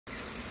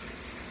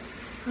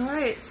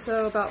Alright,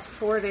 so about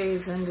 4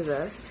 days into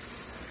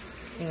this,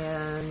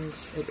 and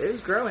it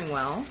is growing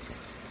well.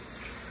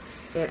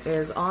 It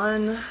is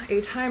on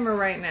a timer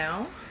right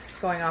now. It's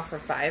going off for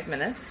 5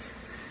 minutes.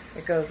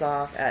 It goes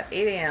off at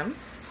 8 a.m.,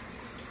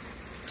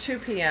 2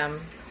 p.m.,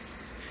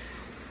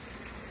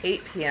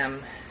 8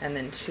 p.m., and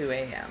then 2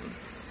 a.m.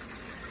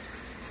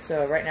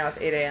 So right now it's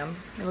 8 a.m.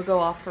 It'll go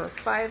off for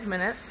 5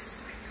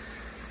 minutes.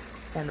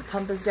 And the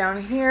pump is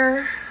down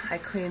here. I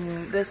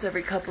clean this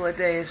every couple of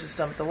days, just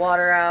dump the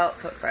water out,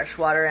 put fresh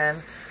water in.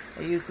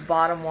 I use the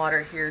bottom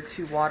water here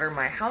to water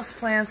my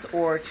houseplants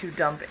or to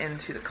dump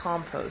into the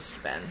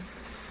compost bin.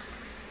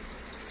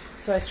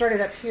 So I started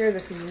up here.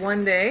 This is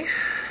 1 day,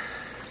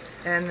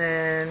 and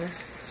then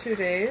 2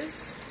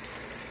 days,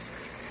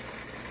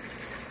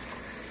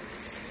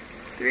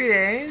 3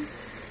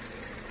 days,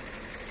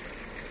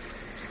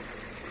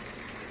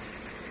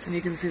 and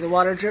you can see the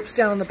water drips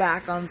down the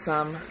back on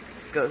some,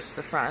 goes to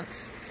the front.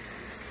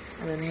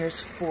 And then here's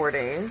 4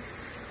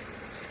 days.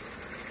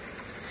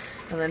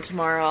 And then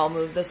tomorrow I'll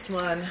move this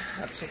one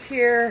up to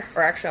here,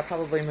 or actually I'll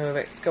probably move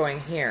it going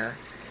here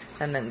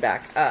and then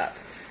back up.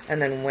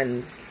 And then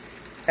when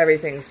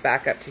everything's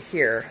back up to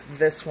here,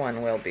 this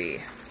one will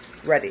be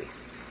ready.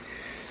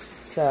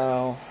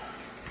 So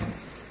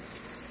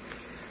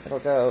it'll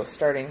go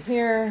starting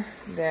here,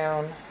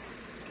 down,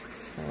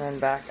 and then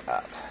back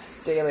up.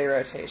 Daily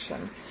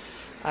rotation.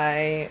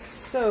 I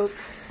soak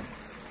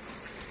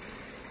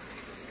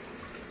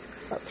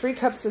about 3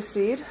 cups of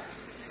seed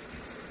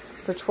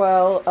for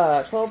 12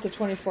 to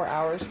 24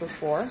 hours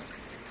before.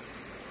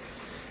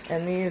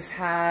 And these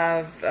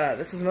have,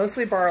 this is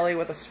mostly barley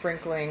with a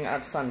sprinkling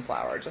of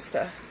sunflower, just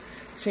to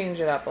change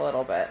it up a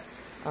little bit.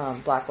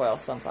 Black quail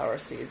sunflower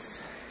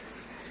seeds.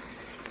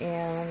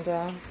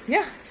 And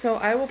yeah, so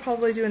I will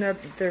probably do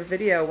another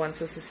video once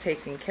this is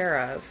taken care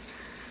of.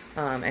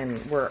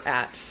 And we're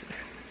at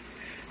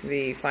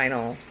the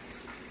final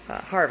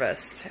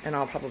harvest, and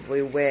I'll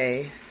probably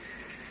weigh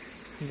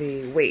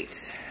the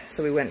weight.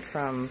 So we went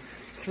from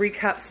 3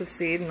 cups of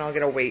seed, and I'll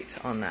get a weight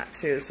on that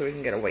too, so we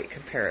can get a weight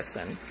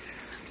comparison.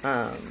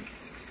 And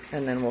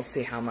then we'll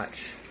see how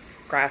much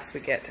grass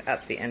we get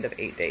at the end of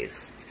 8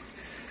 days.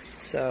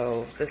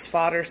 So this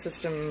fodder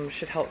system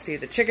should help feed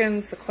the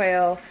chickens, the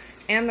quail,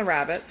 and the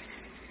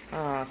rabbits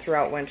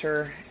throughout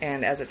winter,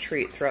 and as a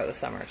treat throughout the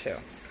summer too.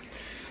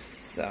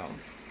 So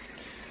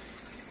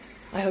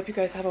I hope you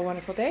guys have a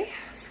wonderful day.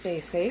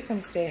 Stay safe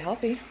and stay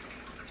healthy.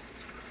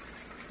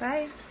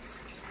 Bye.